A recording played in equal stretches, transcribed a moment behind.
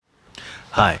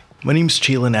Hi, my name's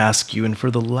Chalen Askew, and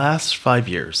for the last 5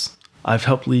 years, I've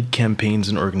helped lead campaigns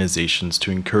and organizations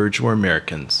to encourage more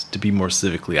Americans to be more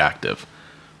civically active.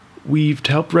 We've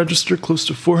helped register close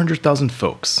to 400,000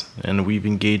 folks, and we've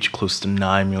engaged close to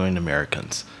 9 million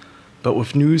Americans. But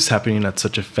with news happening at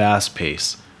such a fast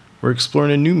pace, we're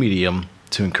exploring a new medium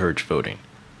to encourage voting.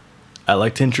 I'd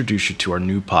like to introduce you to our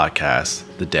new podcast,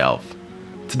 The Delve.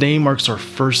 Today marks our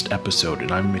first episode,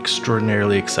 and I'm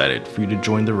extraordinarily excited for you to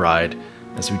join the ride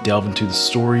as we delve into the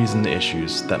stories and the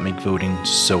issues that make voting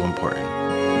so important.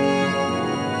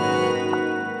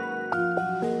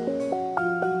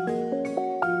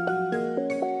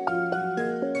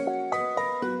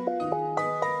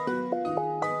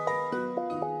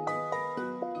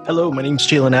 Hello, my name's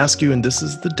Chalen Askew, and this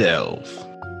is The Delve.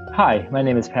 Hi, my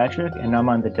name is Patrick, and I'm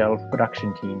on the Delve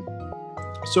production team.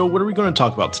 So what are we going to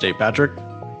talk about today, Patrick?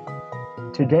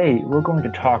 Today, we're going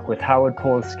to talk with Howard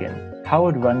Polskin.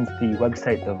 Howard runs the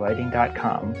website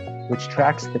TheWriting.com, which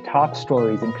tracks the top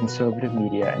stories in conservative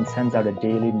media and sends out a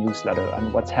daily newsletter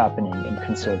on what's happening in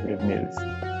conservative news.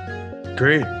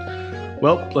 Great.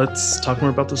 Well, let's talk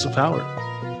more about this with Howard.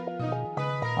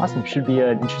 Awesome. Should be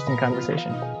an interesting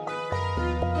conversation.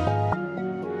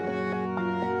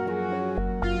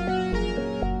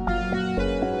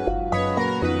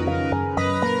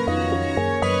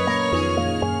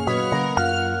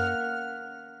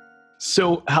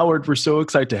 So, Howard, we're so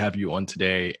excited to have you on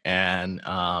today, and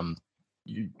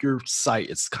your site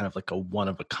is kind of like a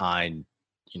one-of-a-kind,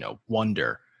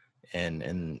 wonder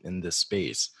in this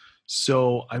space.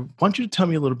 So, I want you to tell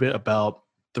me a little bit about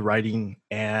the writing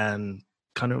and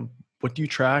kind of what do you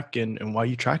track and why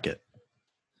you track it.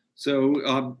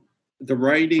 So, the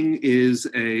writing is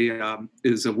a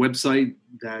website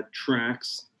that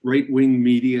tracks right-wing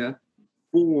media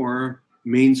for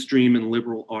mainstream and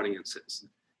liberal audiences.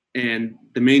 And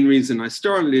the main reason I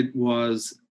started it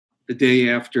was the day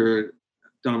after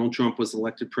Donald Trump was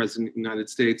elected president of the United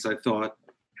States. I thought,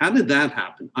 how did that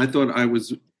happen? I thought I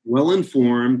was well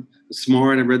informed,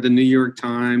 smart. I read the New York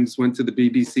Times, went to the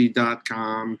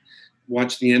BBC.com,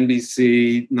 watched the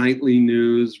NBC nightly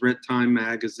news, read Time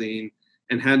magazine.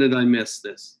 And how did I miss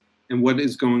this? And what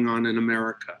is going on in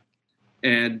America?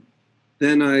 And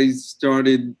then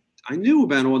I knew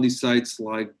about all these sites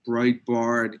like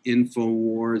Breitbart,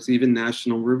 InfoWars, even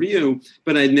National Review,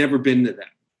 but I'd never been to them.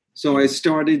 So I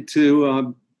started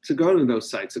to go to those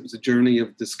sites. It was a journey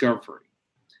of discovery.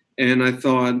 And I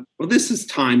thought, well, this is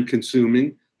time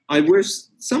consuming. I wish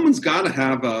someone's got to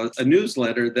have a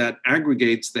newsletter that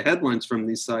aggregates the headlines from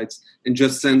these sites and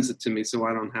just sends it to me so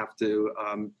I don't have to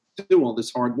do all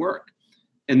this hard work.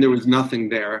 And there was nothing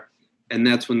there. And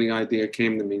that's when the idea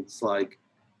came to me. It's like,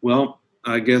 well,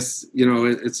 I guess,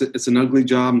 it's an ugly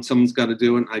job and someone's got to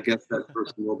do it. I guess that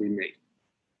person will be me.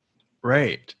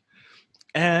 Right.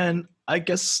 And I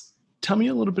guess, tell me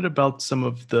a little bit about some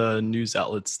of the news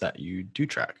outlets that you do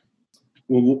track.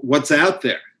 Well, what's out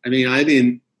there? I mean, I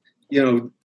didn't,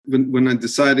 when I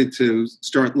decided to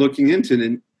start looking into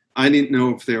it, I didn't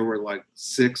know if there were like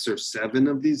 6 or 7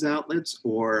 of these outlets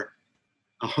or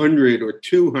 100 or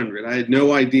 200. I had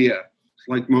no idea.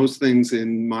 Like most things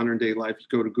in modern day life,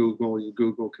 you go to Google, you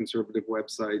Google conservative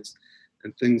websites,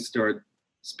 and things start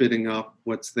spitting up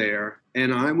what's there.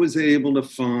 And I was able to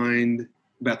find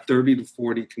about 30 to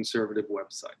 40 conservative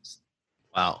websites.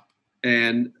 Wow.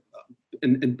 And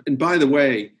by the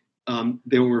way,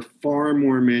 there were far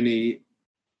more many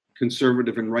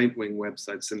conservative and right-wing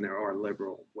websites than there are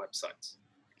liberal websites.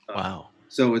 Wow.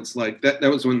 So it's like that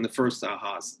was one of the first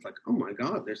ahas. Like, oh my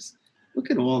God, look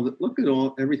at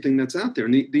everything that's out there.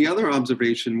 And the other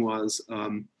observation was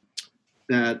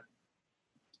that,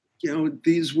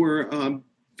 these were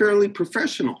fairly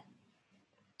professional.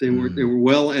 They were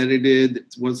well edited.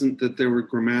 It wasn't that there were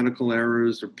grammatical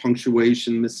errors or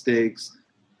punctuation mistakes.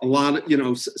 A lot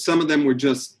of, some of them were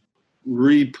just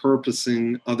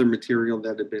repurposing other material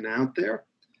that had been out there.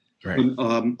 Right.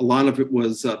 But, a lot of it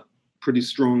was a pretty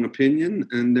strong opinion,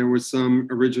 and there was some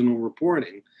original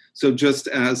reporting. So just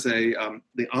as the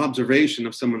observation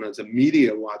of someone as a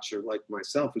media watcher like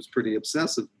myself who's pretty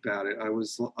obsessive about it, I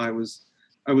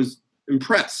was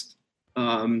impressed,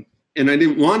 and I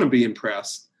didn't want to be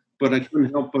impressed, but I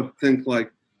couldn't help but think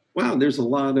like, wow, there's a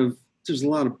lot of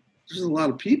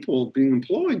people being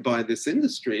employed by this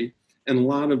industry, and a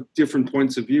lot of different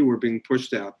points of view were being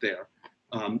pushed out there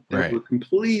that were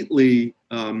completely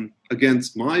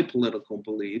against my political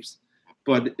beliefs,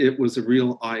 but it was a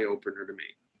real eye opener to me.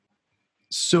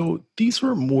 So these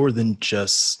were more than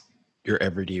just your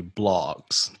everyday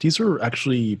blogs. These were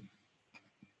actually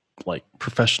like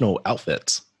professional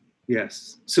outfits.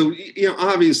 Yes. So,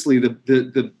 obviously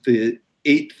the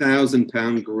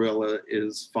 8,000-pound gorilla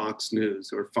is Fox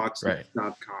News or Right.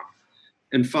 foxnews.com.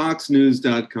 And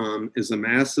foxnews.com is a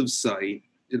massive site.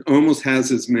 It almost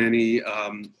has as many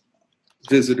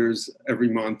visitors every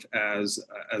month as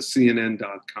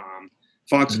CNN.com.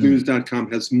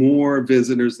 Foxnews.com has more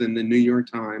visitors than the New York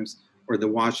Times or the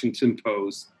Washington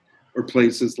Post or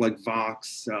places like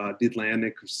Vox, The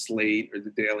Atlantic, or Slate, or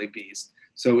the Daily Beast.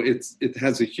 So it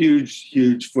has a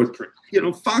huge footprint.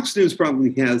 Fox News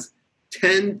probably has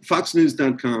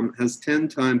Foxnews.com has 10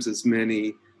 times as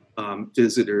many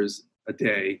visitors a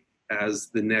day as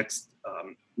the next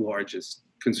largest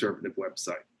conservative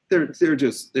website. They're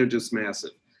just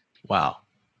massive. Wow.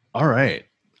 All right.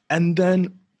 And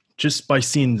then just by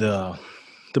seeing the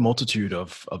multitude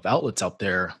of outlets out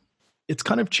there, it's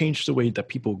kind of changed the way that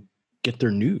people get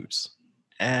their news.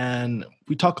 And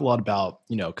we talk a lot about,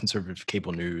 conservative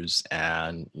cable news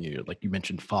and, like you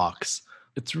mentioned, Fox.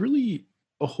 It's really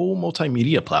a whole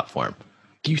multimedia platform.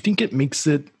 Do you think it makes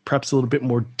it perhaps a little bit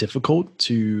more difficult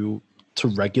to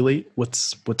regulate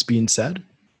what's being said?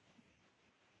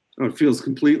 Oh, it feels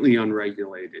completely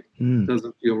unregulated. It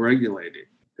doesn't feel regulated.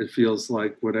 It feels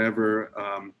like whatever's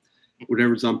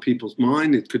on people's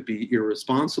mind. It could be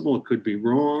irresponsible. It could be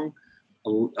wrong.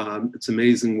 It's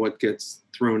amazing what gets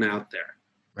thrown out there.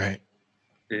 Right.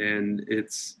 And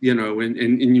it's,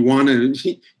 and you want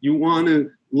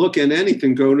to look at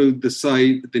anything, go to the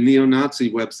site, the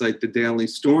neo-Nazi website, the Daily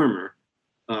Stormer,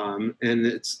 and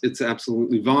it's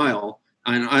absolutely vile.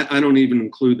 And I don't even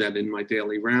include that in my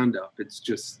daily roundup. It's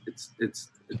just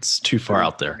it's too far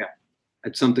out there. Yeah,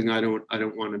 it's something I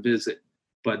don't want to visit.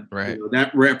 But right.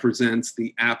 That represents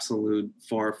the absolute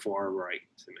far right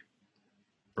to me.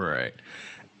 Right.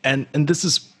 And this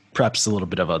is perhaps a little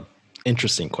bit of an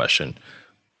interesting question,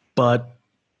 but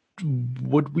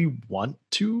would we want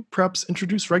to perhaps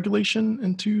introduce regulation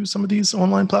into some of these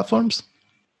online platforms?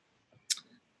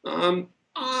 I'm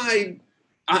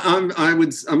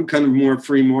kind of more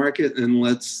free market, and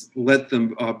let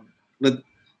them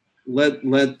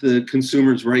let the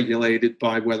consumers regulate it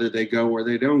by whether they go or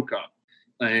they don't go.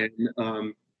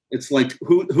 And it's like,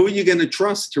 who are you going to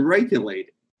trust to regulate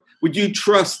it? Would you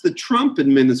trust the Trump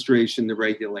administration to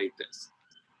regulate this?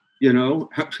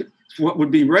 What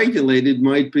would be regulated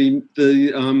might be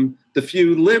the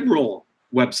few liberal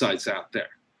websites out there.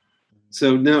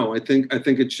 So no, I think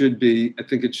it should be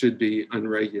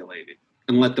unregulated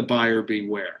and let the buyer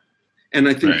beware. And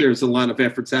I think there's a lot of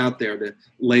efforts out there to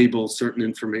label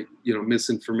certain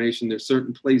misinformation. There's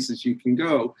certain places you can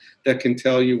go that can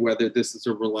tell you whether this is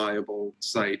a reliable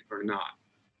site or not.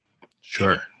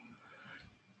 Sure.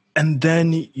 And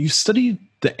then you studied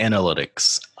the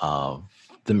analytics of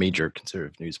the major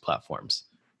conservative news platforms.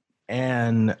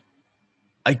 And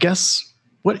I guess,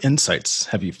 what insights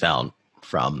have you found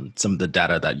from some of the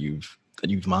data that you've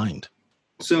mined?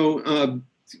 So,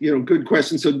 good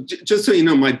question. So just so you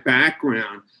know, my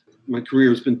background, my career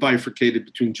has been bifurcated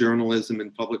between journalism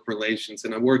and public relations.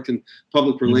 And I worked in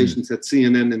public relations at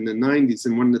CNN in the 90s.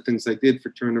 And one of the things I did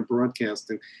for Turner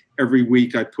Broadcasting, every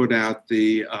week I put out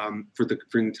for the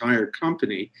entire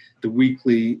company, the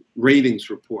weekly ratings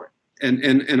report.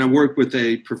 And I worked with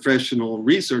a professional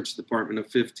research department of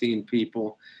 15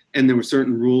 people. And there were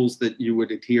certain rules that you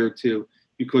would adhere to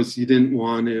because you didn't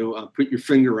want to put your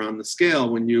finger on the scale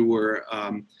when you were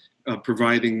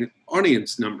providing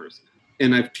audience numbers.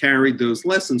 And I've carried those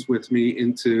lessons with me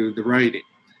into the writing.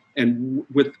 And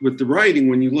with the writing,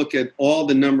 when you look at all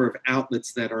the number of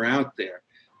outlets that are out there,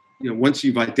 once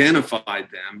you've identified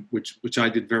them, which I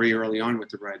did very early on with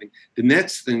the writing, the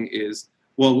next thing is,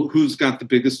 well, who's got the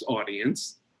biggest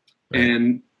audience? Right.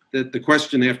 And the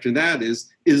question after that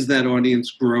is that audience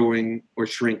growing or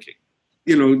shrinking?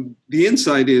 The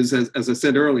insight is, as I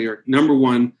said earlier, number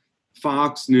one,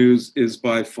 Fox News is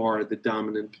by far the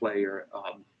dominant player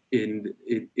in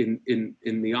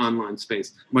the online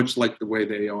space, much like the way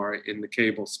they are in the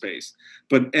cable space.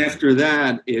 But after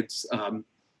that,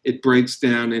 it breaks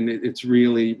down, and it's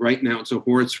really, right now, it's a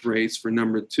horse race for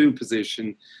number two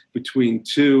position between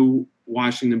two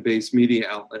Washington-based media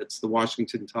outlets, the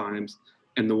Washington Times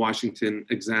and the Washington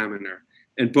Examiner.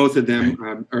 And both of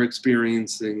them are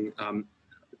experiencing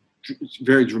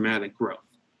very dramatic growth.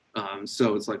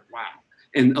 So it's like, wow.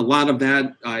 And a lot of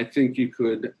that, I think you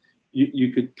could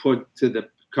put to the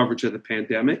coverage of the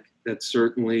pandemic. That's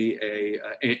certainly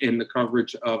in the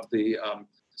coverage of the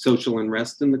social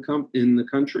unrest in the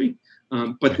country.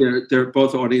 But they're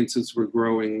both audiences were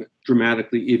growing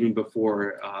dramatically even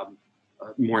before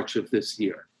March of this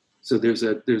year. So there's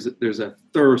a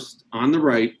thirst on the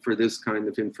right for this kind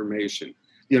of information.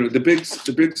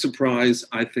 The big surprise,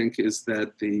 I think, is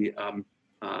that the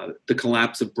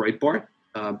collapse of Breitbart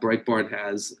Breitbart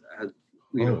has,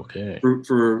 Okay.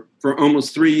 for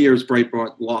almost 3 years,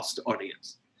 Breitbart lost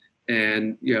audience.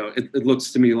 And, it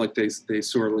looks to me like they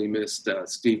sorely missed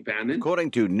Steve Bannon.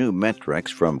 According to new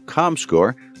metrics from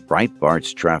ComScore,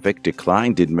 Breitbart's traffic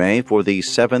declined in May for the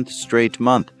 7th straight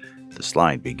month. The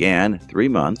slide began 3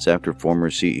 months after former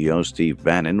CEO Steve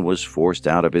Bannon was forced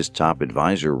out of his top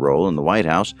advisor role in the White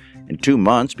House, and 2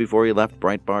 months before he left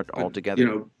Breitbart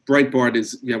altogether. Breitbart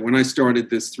is, when I started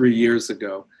this 3 years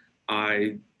ago,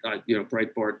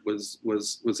 Breitbart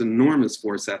was an enormous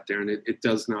force out there, and it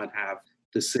does not have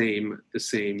the same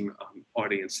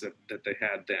audience that they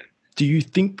had then. Do you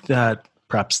think that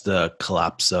perhaps the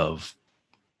collapse of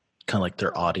kind of like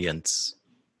their audience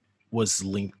was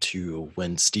linked to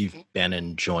when Steve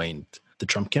Bannon joined the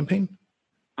Trump campaign?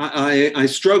 I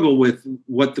struggle with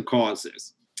what the cause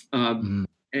is,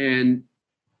 and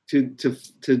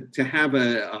to have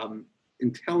a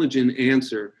intelligent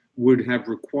answer would have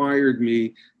required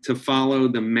me to follow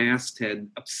the masthead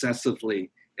obsessively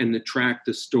and to track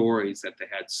the stories that they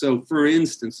had. So, for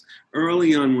instance,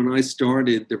 early on when I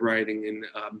started the writing in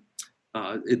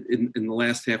the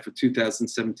last half of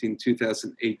 2017,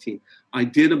 2018, I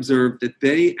did observe that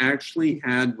they actually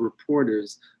had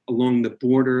reporters along the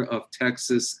border of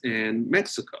Texas and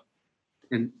Mexico.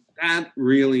 And that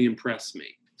really impressed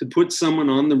me. To put someone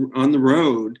on the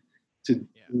road to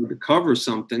cover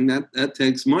something, that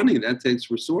takes money, that takes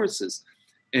resources.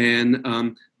 And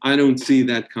I don't see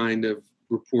that kind of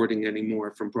reporting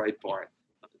anymore from Breitbart.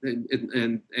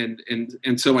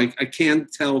 And so I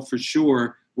can't tell for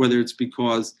sure whether it's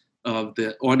because of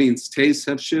the audience tastes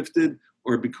have shifted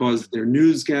or because their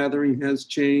news gathering has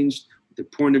changed, their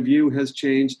point of view has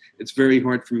changed. It's very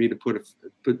hard for me to put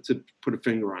a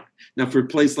finger on it. Now, for a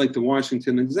place like the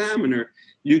Washington Examiner,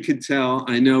 you could tell,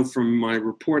 I know from my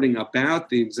reporting about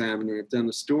the Examiner, I've done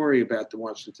a story about the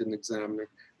Washington Examiner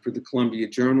for the Columbia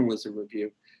Journalism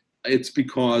Review. It's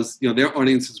because their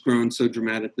audience has grown so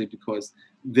dramatically because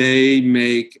they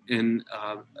make and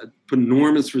put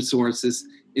enormous resources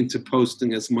into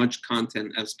posting as much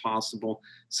content as possible.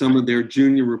 Some of their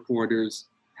junior reporters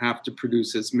have to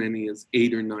produce as many as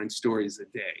 8 or 9 stories a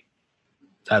day.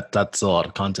 That's a lot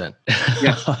of content.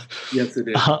 Yes, it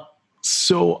is.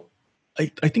 So I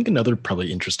think another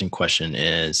probably interesting question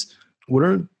is, what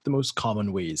are the most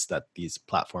common ways that these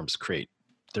platforms create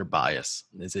their bias?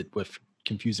 Is it with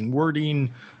confusing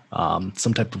wording,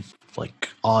 some type of like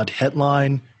odd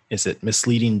headline? Is it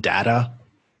misleading data?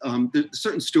 There's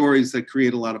certain stories that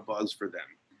create a lot of buzz for them.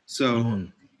 So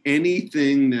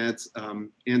anything that's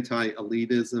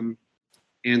anti-elitism,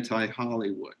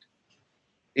 anti-Hollywood,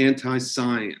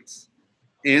 anti-science,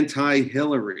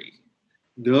 anti-Hillary,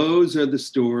 those are the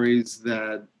stories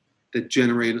that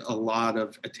generate a lot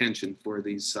of attention for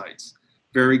these sites.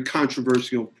 Very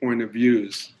controversial point of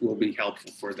views will be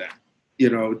helpful for them.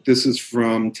 This is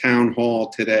from Town Hall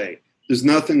today. There's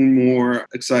nothing more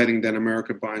exciting than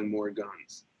America buying more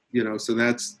guns. So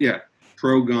that's,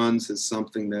 pro-guns is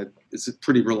something that is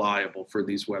pretty reliable for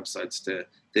these websites to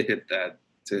hit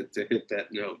that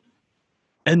note.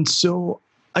 And so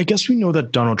I guess we know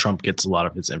that Donald Trump gets a lot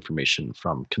of his information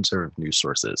from conservative news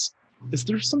sources. Is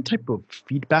there some type of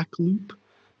feedback loop?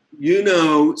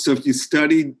 So if you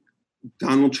study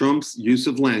Donald Trump's use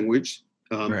of language,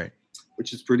 right,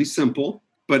 which is pretty simple,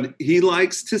 but he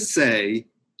likes to say,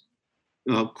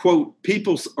 quote,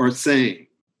 people are saying.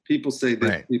 People say this,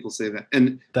 right. People say that.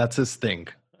 And that's his thing.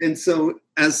 And so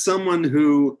as someone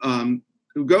who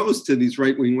goes to these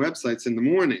right-wing websites in the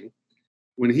morning,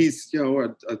 when he's,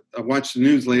 I watch the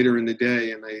news later in the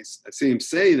day and I see him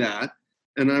say that,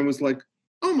 and I was like,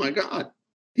 oh my God,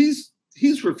 he's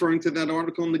referring to that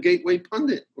article in the Gateway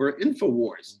Pundit or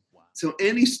InfoWars. Wow. So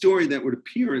any story that would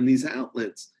appear in these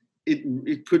outlets,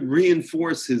 it could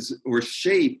reinforce or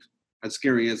shape, as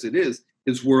scary as it is,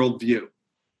 his worldview.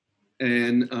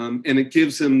 And it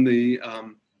gives him the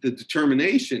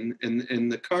determination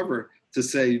and the cover to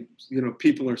say,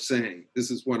 people are saying,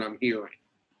 this is what I'm hearing.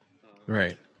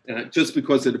 Right. Just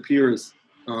because it appears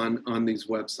on these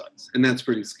websites. And that's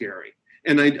pretty scary.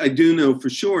 And I do know for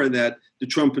sure that the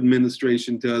Trump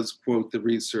administration does quote the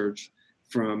research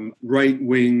from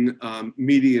right-wing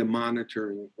media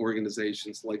monitoring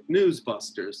organizations like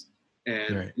Newsbusters.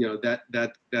 And, right.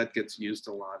 that gets used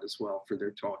a lot as well for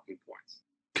their talking points.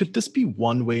 Could this be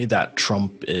one way that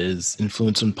Trump is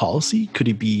influencing policy? Could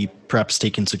he be perhaps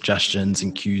taking suggestions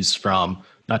and cues from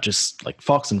not just like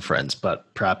Fox and Friends,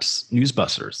 but perhaps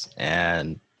Newsbusters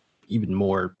and even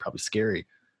more probably scary,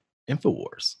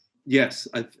 InfoWars? Yes,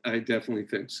 I definitely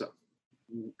think so.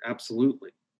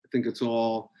 Absolutely. I think it's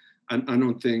all, I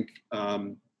don't think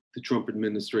the Trump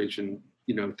administration,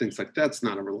 thinks like that's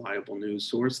not a reliable news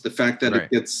source. The fact that Right.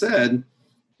 it gets said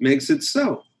makes it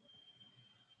so.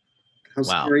 How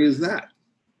Wow. scary is that?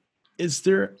 Is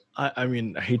there, I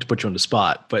mean, I hate to put you on the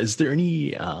spot, but is there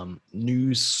any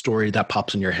news story that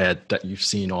pops in your head that you've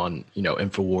seen on,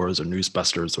 InfoWars or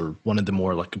Newsbusters or one of the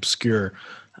more like obscure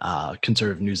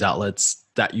conservative news outlets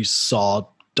that you saw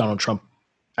Donald Trump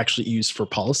actually use for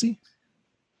policy?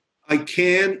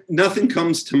 Nothing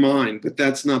comes to mind, but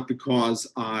that's not because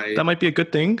That might be a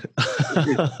good thing.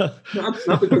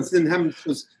 not because it didn't happen,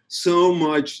 because so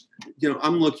much,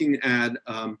 I'm looking at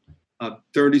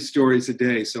 30 stories a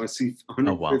day. So I see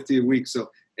 150 a week. So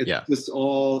it's just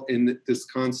all in this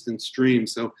constant stream.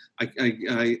 So I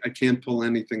can't pull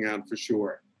anything out for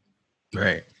sure.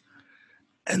 Right.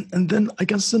 And then I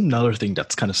guess another thing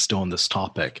that's kind of still on this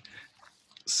topic,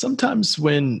 sometimes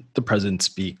when the president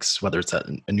speaks, whether it's at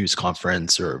a news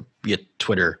conference or via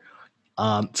Twitter,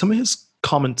 some of his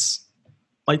comments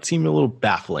might seem a little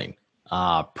baffling,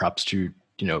 perhaps to,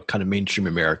 kind of mainstream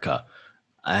America.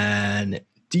 And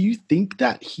do you think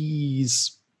that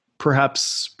he's perhaps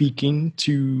speaking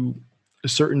to a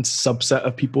certain subset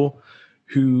of people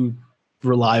who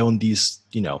rely on these,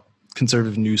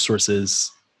 conservative news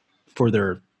sources for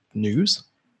their news?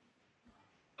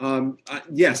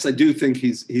 Yes, I do think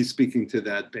he's speaking to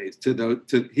that base.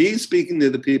 He's speaking to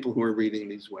the people who are reading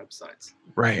these websites.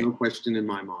 Right. No question in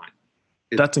my mind.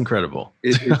 That's incredible.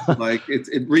 It's like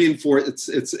it reinforces.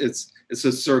 It's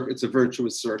a circle. It's a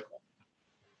virtuous circle.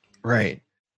 Right.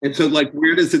 And so, like,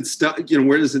 where does it stop?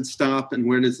 Where does it stop and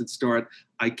where does it start?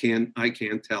 I can't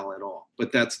tell at all.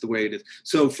 But that's the way it is.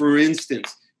 So, for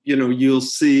instance, you'll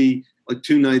see, like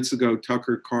 2 nights ago,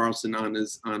 Tucker Carlson on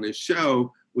his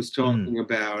show was talking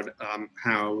about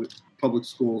how public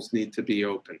schools need to be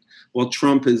open. Well,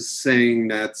 Trump is saying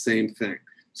that same thing.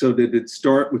 So did it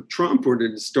start with Trump or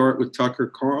did it start with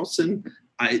Tucker Carlson?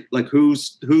 Who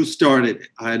started it?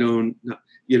 I don't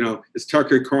know. Is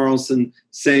Tucker Carlson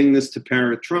saying this to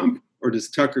parrot Trump, or does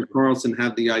Tucker Carlson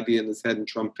have the idea in his head and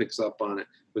Trump picks up on it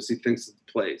because he thinks it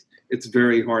plays? It's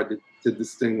very hard to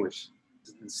distinguish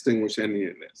any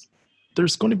of this.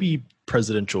 There's going to be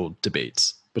presidential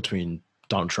debates between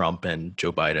Donald Trump and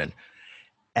Joe Biden.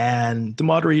 And the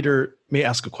moderator may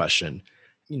ask a question.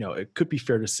 It could be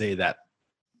fair to say that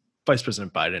Vice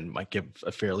President Biden might give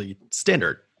a fairly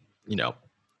standard,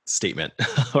 statement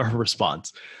or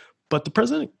response. But the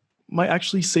president might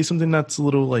actually say something that's a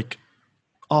little like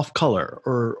off color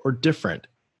or different.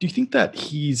 Do you think that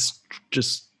he's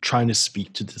just trying to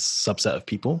speak to this subset of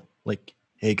people? Like,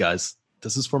 hey guys,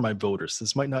 this is for my voters.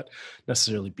 This might not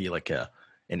necessarily be like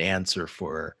an answer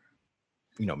for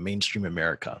mainstream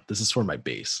America. This is for my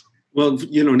base. Well,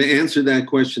 to answer that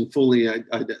question fully,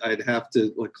 I'd have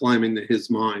to climb into his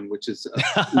mind, which is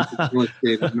what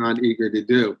David's not eager to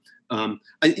do. I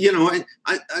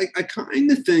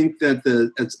kind of think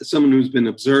that as someone who's been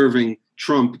observing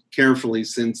Trump carefully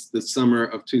since the summer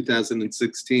of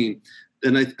 2016,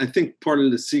 then I think part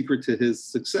of the secret to his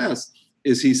success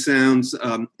is he sounds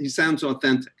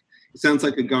authentic. He sounds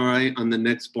like a guy on the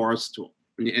next bar stool.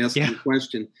 When you ask him a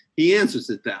question, he answers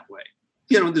it that way.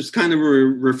 There's kind of a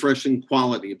refreshing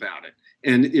quality about it.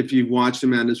 And if you watch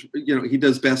him at his, he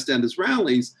does best at his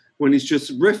rallies when he's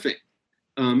just riffing.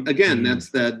 That's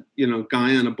that,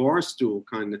 guy on a bar stool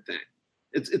kind of thing.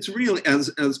 It's really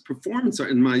as performance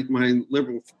art, and my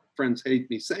liberal friends hate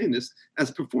me saying this,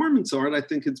 as performance art, I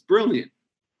think it's brilliant.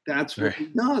 That's what he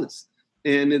does.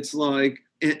 And it's like,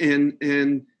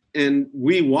 and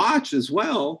we watch as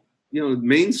well,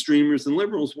 mainstreamers and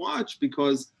liberals watch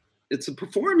because it's a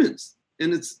performance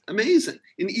and it's amazing.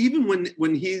 And even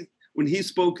when he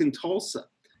spoke in Tulsa,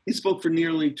 he spoke for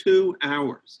nearly 2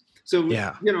 hours. So,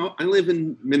 I live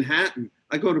in Manhattan.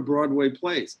 I go to Broadway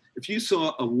plays. If you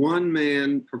saw a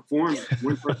one-man performance,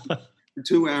 one person for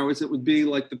 2 hours, it would be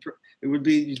like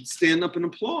you'd stand up and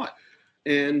applaud.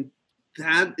 And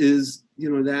that is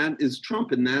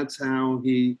Trump, and that's how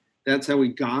he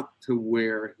got to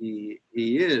where he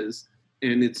is.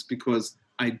 And it's because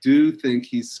I do think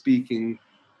he's speaking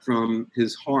from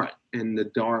his heart, and the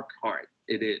dark heart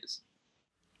it is.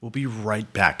 We'll be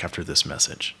right back after this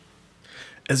message.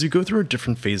 As you go through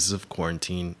different phases of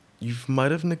quarantine, you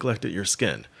might have neglected your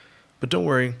skin, but don't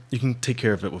worry, you can take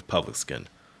care of it with Public Skin.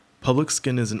 Public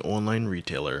Skin is an online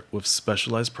retailer with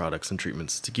specialized products and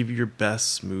treatments to give you your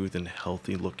best, smooth, and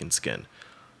healthy looking skin.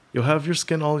 You'll have your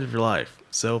skin all of your life,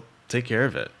 so take care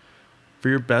of it. For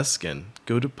your best skin,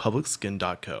 go to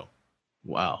publicskin.co.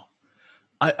 Wow.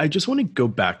 I just want to go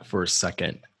back for a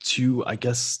second to, I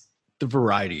guess, the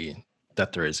variety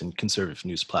that there is in conservative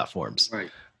news platforms. Right.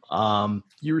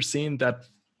 You were saying that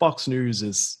Fox News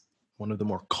is one of the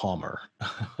more calmer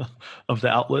of the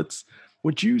outlets.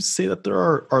 Would you say that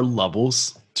there are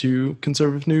levels to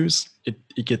conservative news?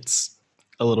 It gets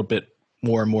a little bit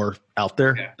more and more out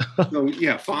there. Yeah. So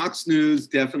yeah, Fox News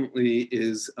definitely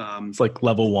is. It's like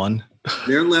level one.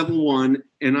 They're level one,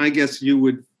 and I guess you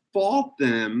would fault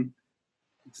them.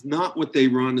 It's not what they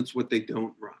run; it's what they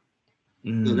don't run.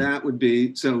 So that would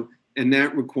be so, and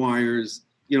that requires,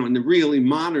 and to really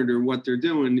monitor what they're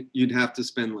doing, you'd have to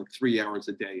spend like 3 hours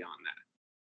a day on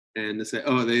that, and to say,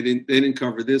 oh, they didn't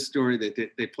cover this story,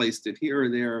 they placed it here or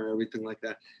there, or everything like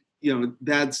that.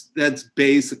 That's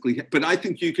basically. But I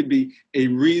think you could be a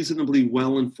reasonably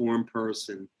well-informed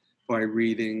person by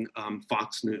reading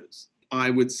Fox News. I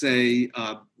would say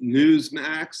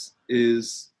Newsmax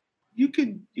is you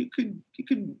could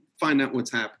find out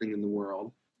what's happening in the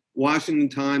world. Washington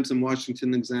Times and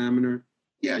Washington Examiner,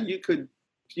 yeah, you could.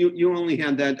 If you only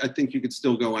had that, I think you could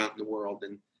still go out in the world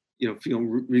and feel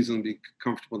reasonably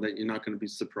comfortable that you're not going to be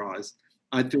surprised.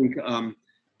 I think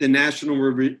the National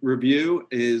Review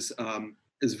is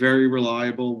very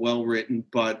reliable, well written,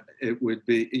 but it would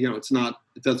be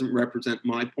it doesn't represent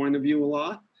my point of view a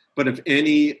lot. But if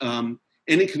any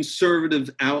conservative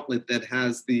outlet that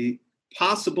has the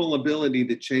possible ability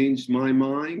to change my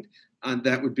mind,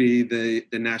 that would be the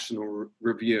National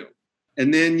Review.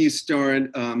 And then you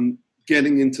start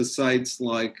getting into sites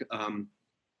like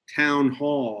Town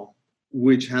Hall,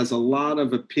 which has a lot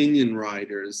of opinion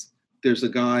writers. There's a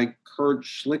guy, Kurt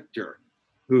Schlichter,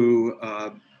 who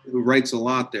writes a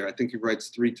lot there. I think he writes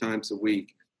 3 times a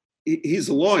week. He's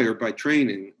a lawyer by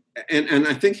training, and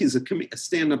I think he's a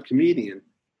stand-up comedian.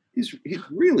 He's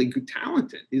really good,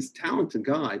 talented. He's a talented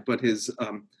guy, but his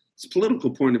political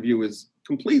point of view is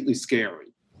completely scary.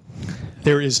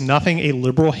 There is nothing a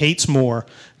liberal hates more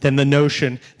than the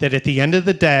notion that at the end of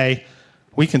the day,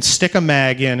 we can stick a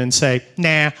mag in and say,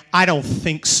 nah, I don't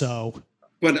think so.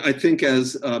 But I think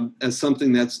as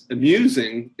something that's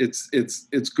amusing,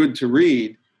 it's good to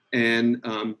read, and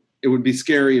it would be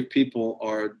scary if people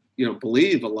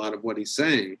believe a lot of what he's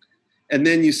saying. And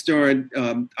then you start.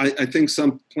 I think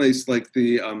some place like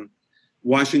the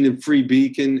Washington Free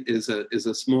Beacon is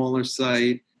a smaller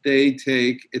site. They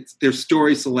take their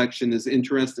story selection is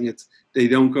interesting. They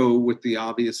don't go with the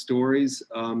obvious stories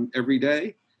every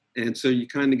day, and so you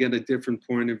kind of get a different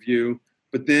point of view.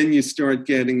 But then you start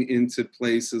getting into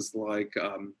places like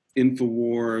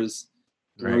InfoWars,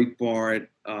 Breitbart,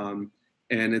 and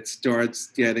it starts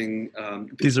getting...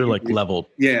 These are like level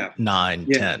 9,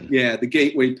 10. Yeah, the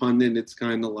Gateway Pundit, it's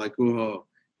kind of like, and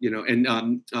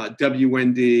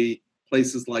WND,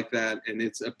 places like that, and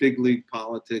it's a big league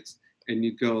politics, and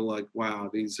you go like, wow,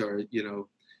 these are,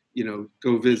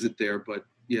 go visit there, but,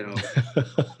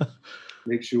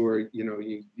 make sure your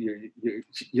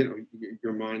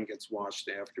mind gets washed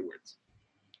afterwards.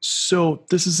 So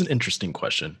this is an interesting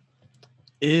question.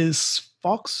 Is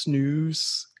Fox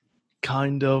News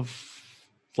kind of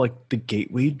like the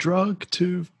gateway drug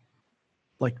to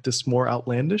like this more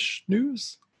outlandish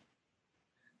news?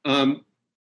 I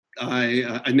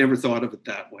never thought of it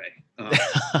that way.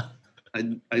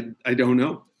 I don't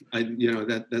know.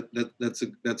 That's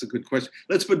a good question.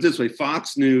 Let's put it this way: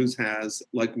 Fox News has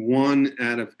like 1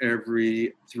 out of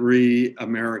every 3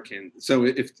 Americans. So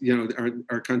if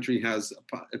our country has,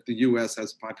 if the U.S.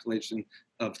 has a population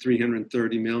of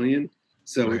 330 million,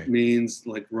 so right. It means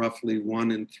like roughly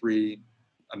 1 in 3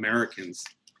 Americans,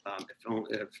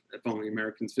 if only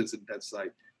Americans visit that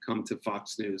site, come to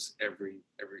Fox News every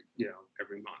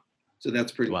month. So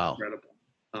that's pretty incredible.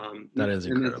 That is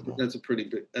incredible. That's a pretty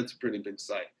big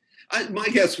site. My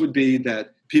guess would be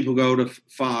that people go to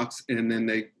Fox and then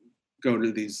they go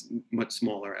to these much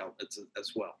smaller outlets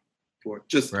as well. For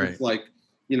just right. Like,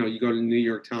 you go to New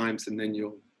York Times and then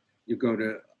you go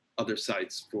to other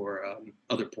sites for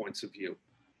other points of view.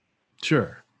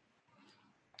 Sure.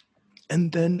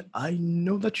 And then I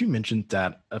know that you mentioned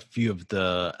that a few of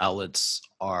the outlets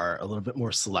are a little bit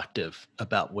more selective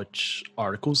about which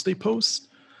articles they post.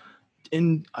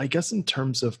 And I guess in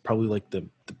terms of probably like the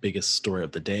biggest story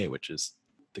of the day, which is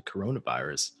the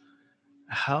coronavirus,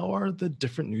 how are the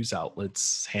different news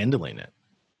outlets handling it?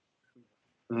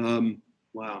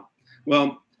 Wow.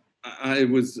 Well, I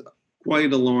was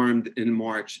quite alarmed in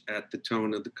March at the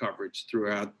tone of the coverage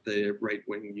throughout the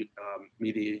right-wing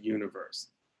media universe.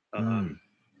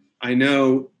 I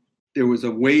know there was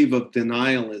a wave of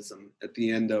denialism at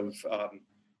the end of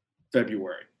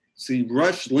February. See,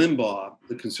 Rush Limbaugh,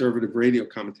 the conservative radio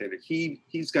commentator,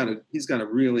 he's got a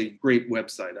really great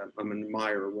website. I'm an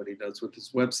admirer of what he does with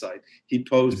his website. He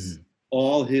posts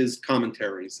all his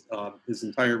commentaries, his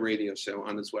entire radio show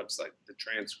on his website, the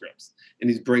transcripts, and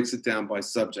he breaks it down by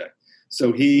subject.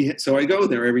 So I go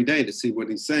there every day to see what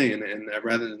he's saying, and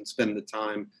rather than spend the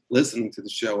time listening to the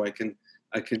show, I can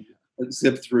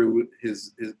zip through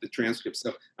the transcript.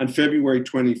 So on February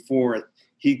 24th,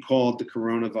 he called the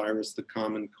coronavirus the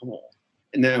common cold.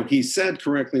 And now he said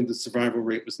correctly the survival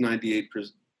rate was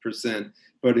 98%,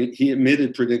 but he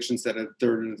admitted predictions that a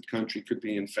third of the country could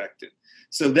be infected.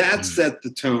 So that set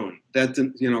the tone. That,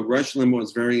 Rush Limbaugh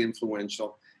was very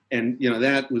influential. And,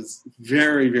 that was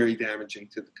very, very damaging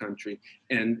to the country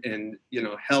and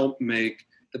helped make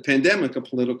the pandemic a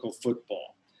political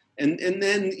football. And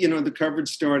then, the coverage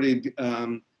started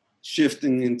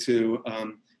shifting into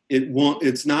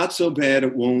it's not so bad,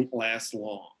 it won't last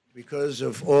long. Because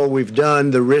of all we've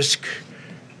done, the risk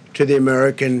to the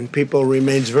American people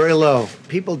remains very low.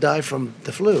 People die from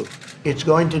the flu. It's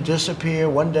going to disappear.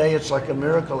 One day it's like a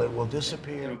miracle. It will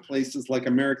disappear. Places like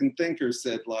American Thinkers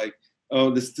said,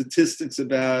 the statistics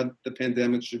about the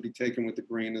pandemic should be taken with a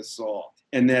grain of salt.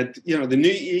 And that, even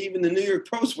the New York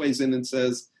Post weighs in and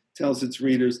tells its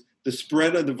readers, the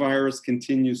spread of the virus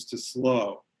continues to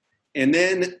slow. And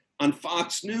then on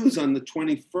Fox News on the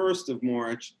 21st of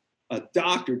March,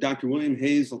 Dr. William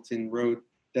Hazelton wrote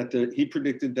that he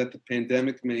predicted that the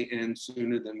pandemic may end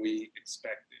sooner than we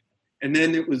expected. And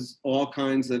then it was all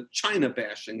kinds of China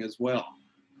bashing as well.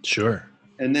 Sure.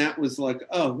 And that was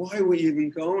why are we even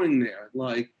going there?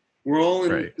 We're all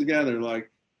in it together.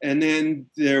 And then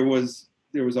there was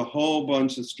a whole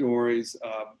bunch of stories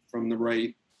from the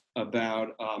right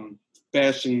about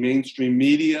bashing mainstream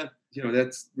media.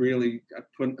 That's really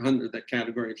put under the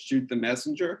category of shoot the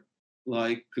messenger.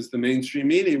 Because the mainstream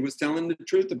media was telling the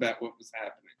truth about what was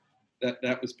happening.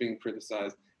 That was being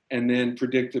criticized. And then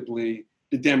predictably,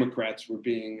 the Democrats were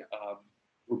being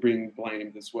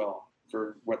blamed as well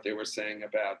for what they were saying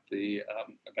about the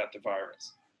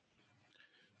virus.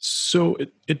 So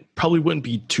it probably wouldn't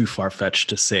be too far-fetched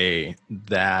to say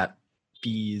that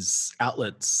these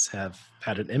outlets have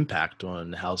had an impact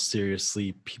on how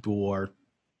seriously people are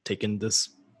taking this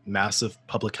massive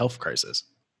public health crisis.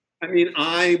 I mean,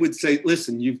 I would say,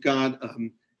 listen, you've got,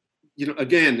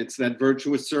 again, it's that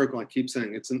virtuous circle. I keep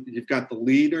saying you've got the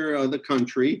leader of the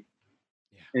country,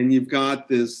 and you've got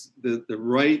the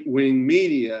right-wing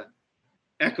media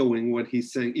echoing what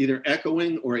he's saying, either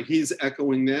echoing or he's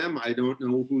echoing them. I don't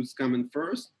know who's coming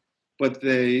first, but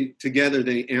together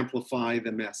they amplify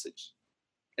the message.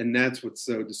 And that's what's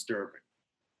so disturbing.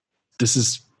 This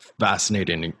is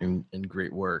fascinating and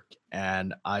great work.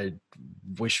 And I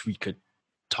wish we could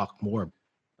talk more.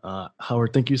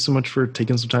 Howard, thank you so much for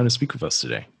taking some time to speak with us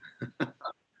today.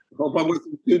 Hope I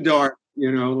wasn't too dark.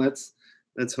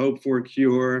 Let's hope for a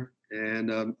cure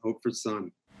and hope for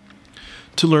sun.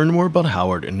 To learn more about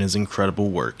Howard and his incredible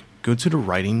work, go to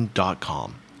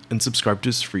thewriting.com and subscribe to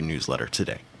his free newsletter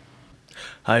today.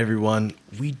 Hi everyone,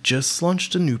 we just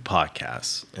launched a new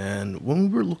podcast, and when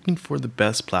we were looking for the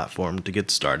best platform to get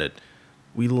started,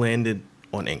 we landed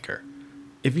on Anchor.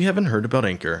 If you haven't heard about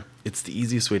Anchor, it's the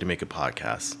easiest way to make a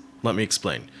podcast. Let me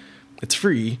explain. It's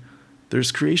free.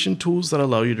 There's creation tools that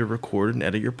allow you to record and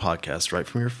edit your podcast right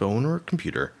from your phone or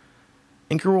computer.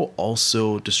 Anchor will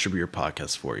also distribute your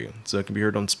podcast for you, so it can be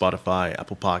heard on Spotify,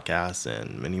 Apple Podcasts,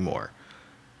 and many more.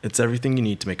 It's everything you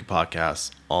need to make a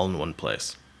podcast all in one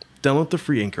place. Download the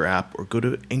free Anchor app or go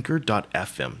to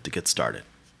anchor.fm to get started.